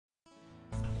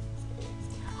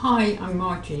Hi, I'm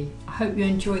Margie. I hope you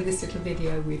enjoy this little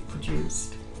video we've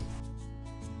produced.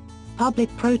 Public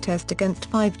protest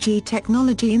against 5G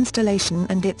technology installation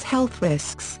and its health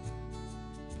risks.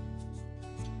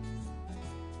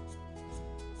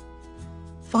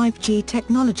 5G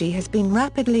technology has been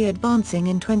rapidly advancing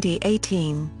in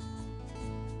 2018.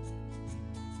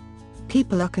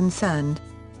 People are concerned.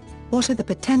 What are the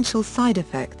potential side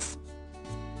effects?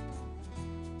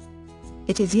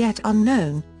 It is yet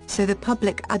unknown, so the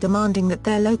public are demanding that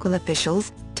their local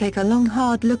officials take a long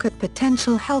hard look at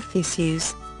potential health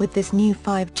issues with this new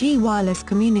 5G wireless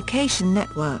communication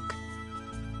network.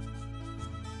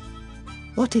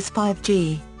 What is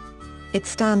 5G? It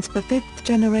stands for Fifth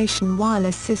Generation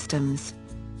Wireless Systems.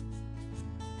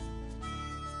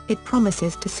 It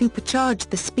promises to supercharge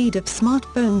the speed of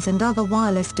smartphones and other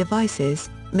wireless devices,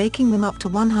 making them up to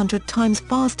 100 times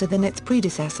faster than its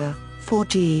predecessor,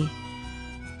 4G.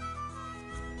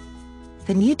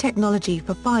 The new technology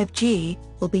for 5G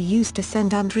will be used to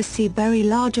send and receive very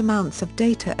large amounts of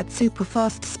data at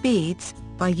superfast speeds,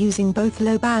 by using both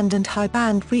low-band and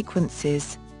high-band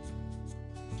frequencies.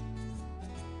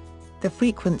 The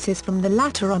frequencies from the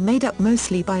latter are made up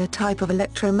mostly by a type of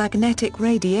electromagnetic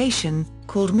radiation,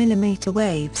 called millimetre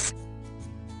waves.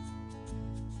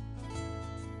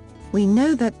 We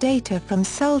know that data from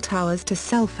cell towers to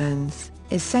cell phones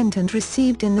is sent and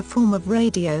received in the form of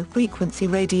radio frequency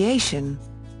radiation.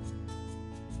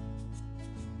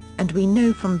 And we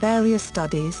know from various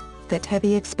studies that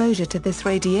heavy exposure to this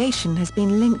radiation has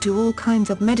been linked to all kinds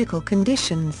of medical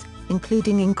conditions,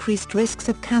 including increased risks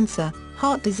of cancer,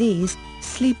 heart disease,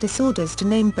 sleep disorders to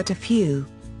name but a few.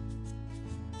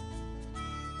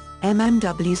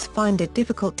 MMWs find it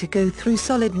difficult to go through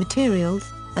solid materials,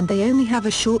 and they only have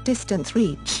a short distance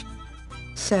reach.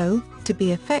 So, to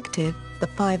be effective, the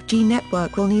 5G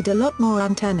network will need a lot more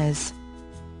antennas,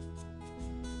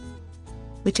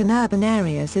 which in urban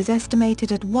areas is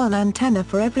estimated at 1 antenna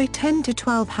for every 10 to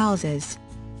 12 houses.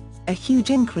 A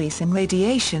huge increase in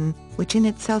radiation, which in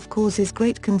itself causes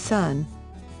great concern.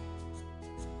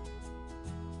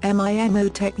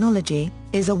 MIMO technology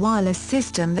is a wireless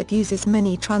system that uses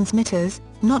many transmitters,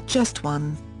 not just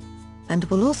one, and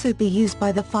will also be used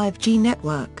by the 5G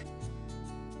network.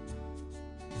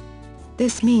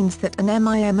 This means that an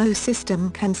MIMO system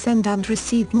can send and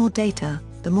receive more data,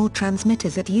 the more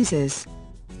transmitters it uses.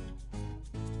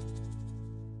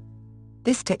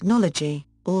 This technology,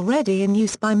 already in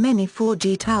use by many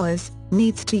 4G towers,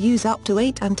 needs to use up to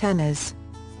 8 antennas.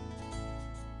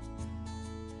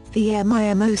 The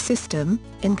MIMO system,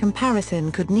 in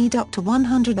comparison, could need up to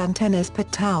 100 antennas per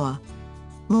tower.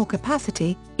 More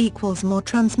capacity, equals more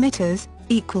transmitters,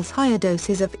 equals higher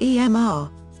doses of EMR.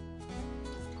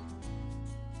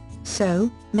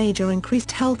 So, major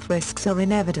increased health risks are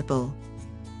inevitable.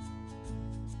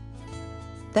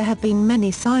 There have been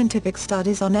many scientific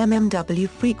studies on MMW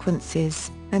frequencies,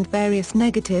 and various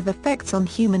negative effects on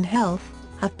human health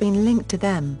have been linked to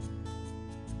them.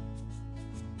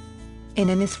 In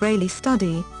an Israeli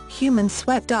study, human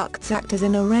sweat ducts act as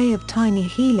an array of tiny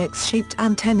helix-shaped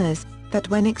antennas that,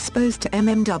 when exposed to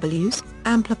MMWs,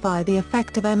 amplify the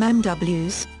effect of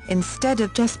MMWs, instead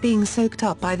of just being soaked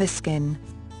up by the skin.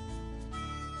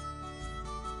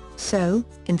 So,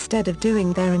 instead of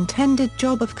doing their intended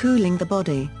job of cooling the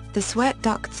body, the sweat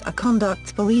ducts are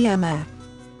conducts for EMF.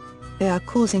 They are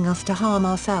causing us to harm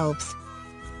ourselves.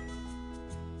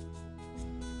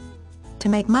 To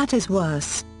make matters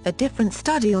worse, a different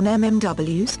study on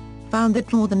MMWs found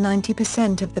that more than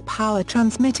 90% of the power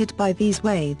transmitted by these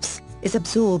waves is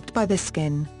absorbed by the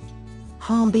skin.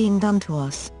 Harm being done to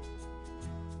us.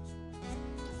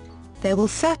 There will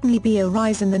certainly be a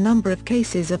rise in the number of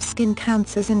cases of skin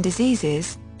cancers and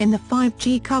diseases in the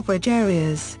 5G coverage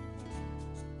areas.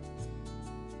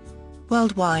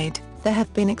 Worldwide, there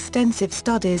have been extensive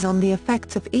studies on the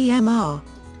effects of EMR.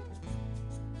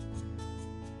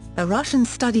 A Russian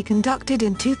study conducted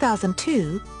in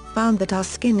 2002 found that our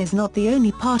skin is not the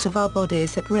only part of our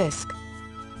bodies at risk.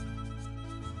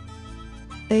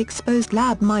 They exposed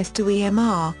lab mice to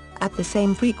EMR at the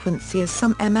same frequency as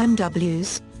some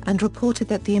MMWs, and reported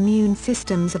that the immune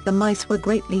systems of the mice were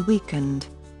greatly weakened.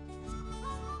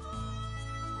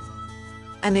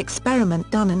 An experiment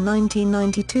done in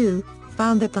 1992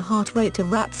 found that the heart rate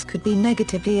of rats could be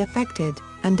negatively affected,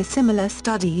 and a similar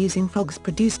study using frogs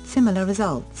produced similar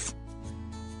results.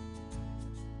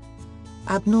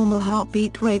 Abnormal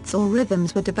heartbeat rates or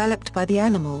rhythms were developed by the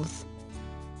animals.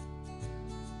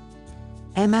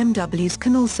 MMWs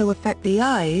can also affect the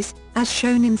eyes, as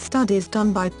shown in studies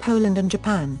done by Poland and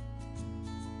Japan.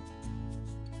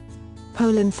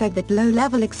 Poland said that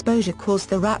low-level exposure caused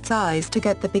the rat's eyes to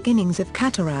get the beginnings of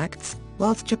cataracts,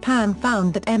 whilst Japan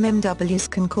found that MMWs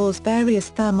can cause various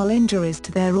thermal injuries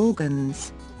to their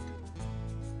organs.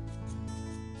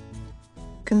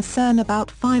 Concern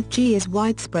about 5G is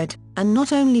widespread, and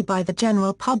not only by the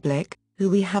general public, who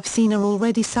we have seen are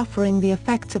already suffering the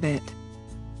effects of it.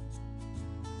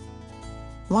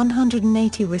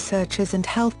 180 researchers and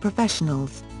health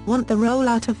professionals want the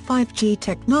rollout of 5G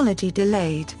technology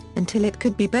delayed, until it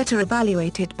could be better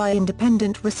evaluated by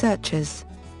independent researchers.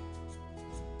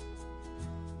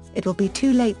 It will be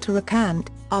too late to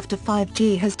recant, after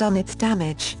 5G has done its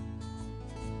damage.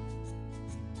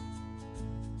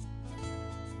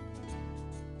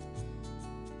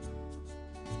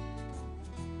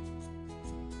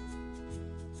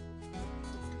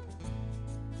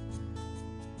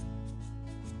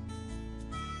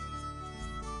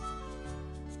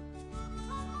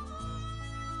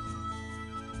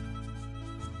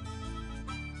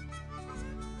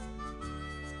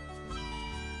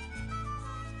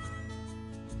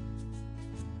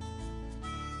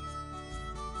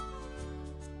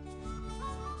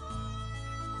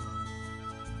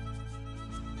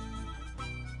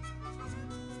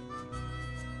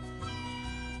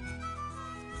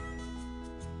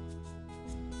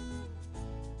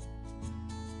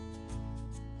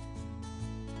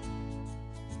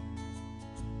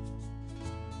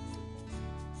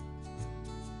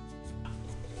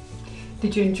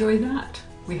 Did you enjoy that?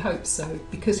 We hope so,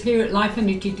 because here at Life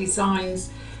Energy Designs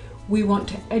we want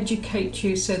to educate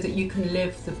you so that you can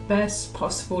live the best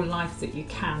possible life that you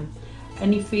can.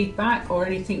 Any feedback or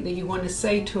anything that you want to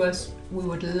say to us, we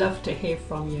would love to hear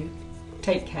from you.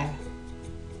 Take care.